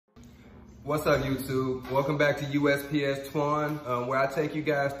What's up, YouTube? Welcome back to USPS Twan, where I take you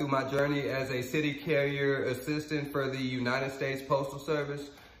guys through my journey as a city carrier assistant for the United States Postal Service.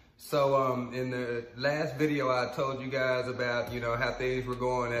 So in the last video, I told you guys about, how things were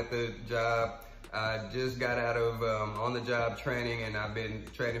going at the job. I just got out of on-the-job training, and I've been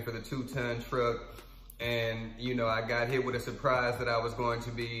training for the 2-ton truck. And, I got hit with a surprise that I was going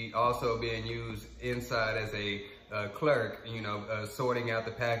to be also being used inside as a clerk, sorting out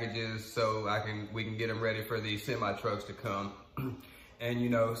the packages so we can get them ready for the semi trucks to come. And,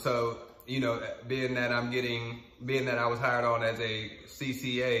 being that I was hired on as a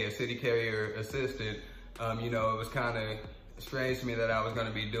CCA, a city carrier assistant, it was kind of strange to me that I was going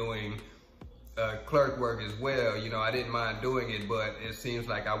to be doing clerk work as well. I didn't mind doing it, but it seems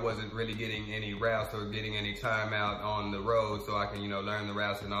like I wasn't really getting any routes or getting any time out on the road so I can, learn the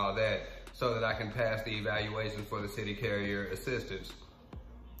routes and all that, so that I can pass the evaluation for the city carrier assistants.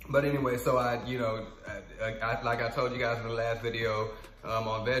 But anyway, so like I told you guys in the last video,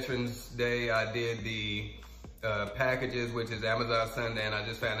 on Veterans Day, I did the packages, which is Amazon Sunday, and I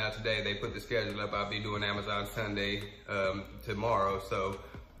just found out today they put the schedule up. I'll be doing Amazon Sunday tomorrow. So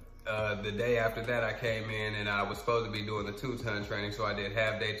the day after that, I came in and I was supposed to be doing the 2-ton training. So I did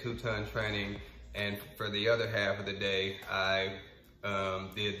half-day 2-ton training, and for the other half of the day, I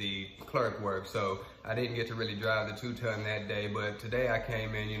did the clerk work. So I didn't get to really drive the 2-ton that day, but today I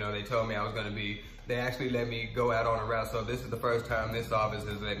came in, they told me I was gonna be, they actually let me go out on a route. So this is the first time this office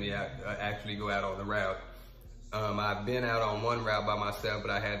has let me actually go out on the route. I've been out on one route by myself,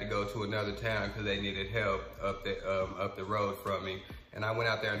 but I had to go to another town because they needed help up the road from me. And I went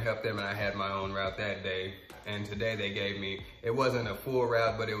out there and helped them, and I had my own route that day. And today they gave me, it wasn't a full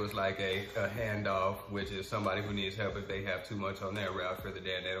route, but it was like a handoff, which is somebody who needs help if they have too much on their route for the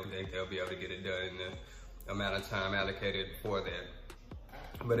day and they don't think they'll be able to get it done in the amount of time allocated for that.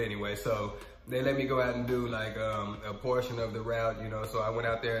 But anyway, so they let me go out and do like a portion of the route, so I went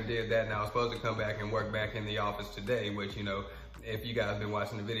out there and did that, and I was supposed to come back and work back in the office today, which, if you guys been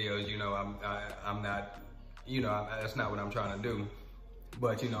watching the videos, I'm not, that's not what I'm trying to do.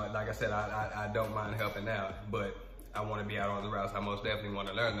 But, like I said, I don't mind helping out, but I want to be out on the routes. I most definitely want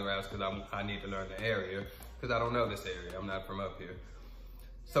to learn the routes because I need to learn the area because I don't know this area. I'm not from up here.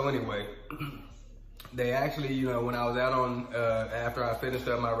 So anyway, they actually, when I was out on, after I finished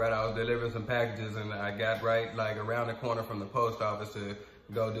up my route, I was delivering some packages, and I got right like around the corner from the post office to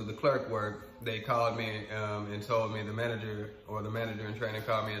go do the clerk work. They called me and told me, the manager in training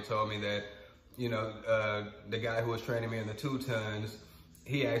called me and told me that, the guy who was training me in the 2-tons,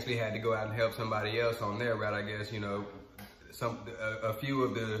 he actually had to go out and help somebody else on their route. I guess, a few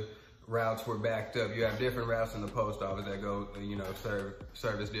of the routes were backed up. You have different routes in the post office that go,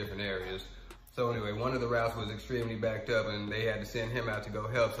 service different areas. So anyway, one of the routes was extremely backed up, and they had to send him out to go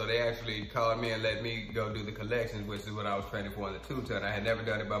help. So they actually called me and let me go do the collections, which is what I was training for in the 2-ton. I had never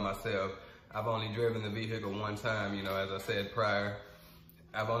done it by myself. I've only driven the vehicle one time, as I said prior.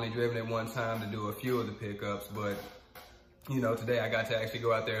 I've only driven it one time to do a few of the pickups, but today I got to actually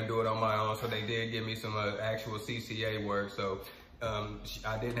go out there and do it on my own. So they did give me some actual CCA work. So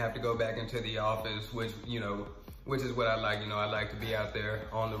I didn't have to go back into the office, which is what I like. I like to be out there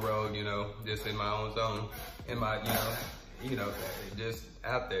on the road, just in my own zone, in my, just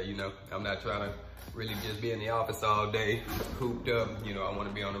out there, I'm not trying to really just be in the office all day, cooped up. I want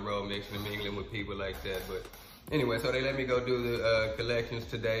to be on the road, mixing and mingling with people like that. But anyway, so they let me go do the collections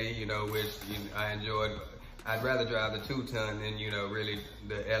today, which I enjoyed. I'd rather drive the 2-ton than, really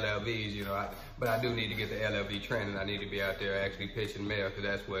the LLVs, but I do need to get the LLV training. I need to be out there actually pitching mail, because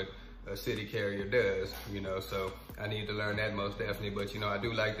that's what a city carrier does, so I need to learn that most definitely. But, I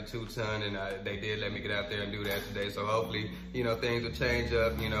do like the 2-ton, and they did let me get out there and do that today. So hopefully, things will change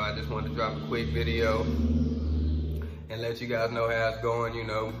up. I just wanted to drop a quick video and let you guys know how it's going,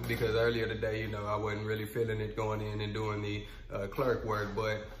 because earlier today, I wasn't really feeling it going in and doing the clerk work,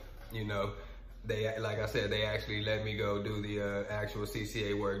 but, they, like I said, they actually let me go do the actual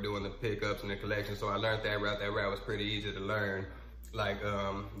CCA work, doing the pickups and the collection. So I learned that route. That route was pretty easy to learn. Like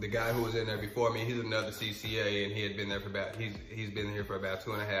the guy who was in there before me, he's another CCA, and he had been there for about, he's been here for about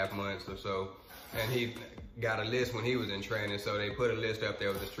 2.5 months or so. And he got a list when he was in training. So they put a list up there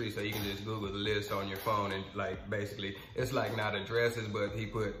with the street, so you can just Google the list on your phone, and like basically, it's like not addresses, but he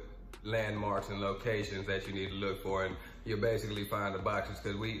put landmarks and locations that you need to look for, and you'll basically find the boxes.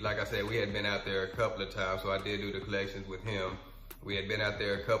 Because like I said, we had been out there a couple of times, so I did do the collections with him. We had been out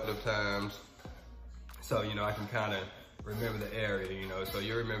there a couple of times, so I can kind of remember the area, so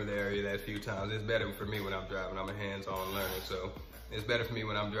you remember the area that few times. It's better for me when I'm driving. I'm a hands-on learner, so it's better for me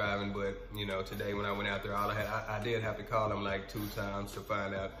when I'm driving. But today when I went out there, I did have to call them like 2 times to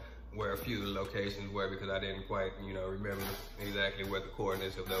find out where a few of the locations were, because I didn't quite, you know, remember exactly what the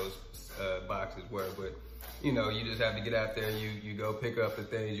coordinates of those boxes were. But, you know, you just have to get out there, you go pick up the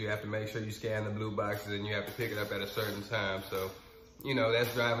things. You have to make sure you scan the blue boxes, and you have to pick it up at a certain time. So, you know,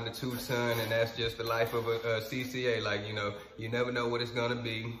 that's driving a 2-ton, and that's just the life of a CCA. Like, you know, you never know what it's gonna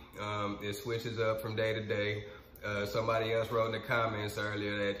be. It switches up from day to day. Somebody else wrote in the comments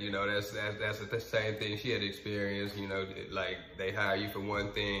earlier that, you know, that's the same thing she had experienced. You know, like they hire you for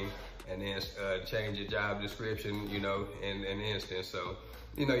one thing and then change your job description, you know, in an instant. So,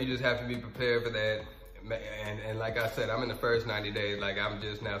 you know, you just have to be prepared for that. And like I said, I'm in the first 90 days. Like, I'm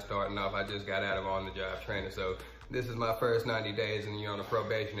just now starting off. I just got out of on-the-job training. So this is my first 90 days, and you're on a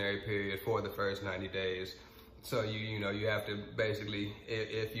probationary period for the first 90 days. So you know, you have to basically,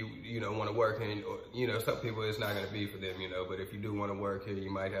 if you know, want to work in, you know, some people it's not going to be for them, you know, but if you do want to work here, you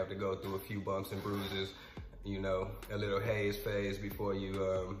might have to go through a few bumps and bruises, you know, a little haze phase before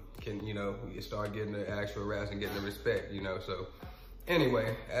you can, you know, start getting the actual reps and getting the respect, you know. So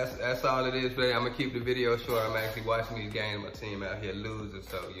anyway, that's all it is today. I'm gonna keep the video short. I'm actually watching these games. My team out here losing,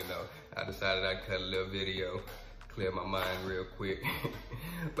 so, you know, I decided I'd cut a little video, clear my mind real quick.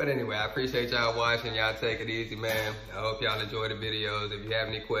 But anyway, I appreciate y'all watching. Y'all take it easy, man. I hope y'all enjoy the videos. If you have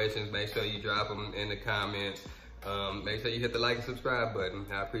any questions, make sure you drop them in the comments. Make sure you hit the like and subscribe button.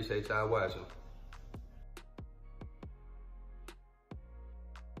 I appreciate y'all watching.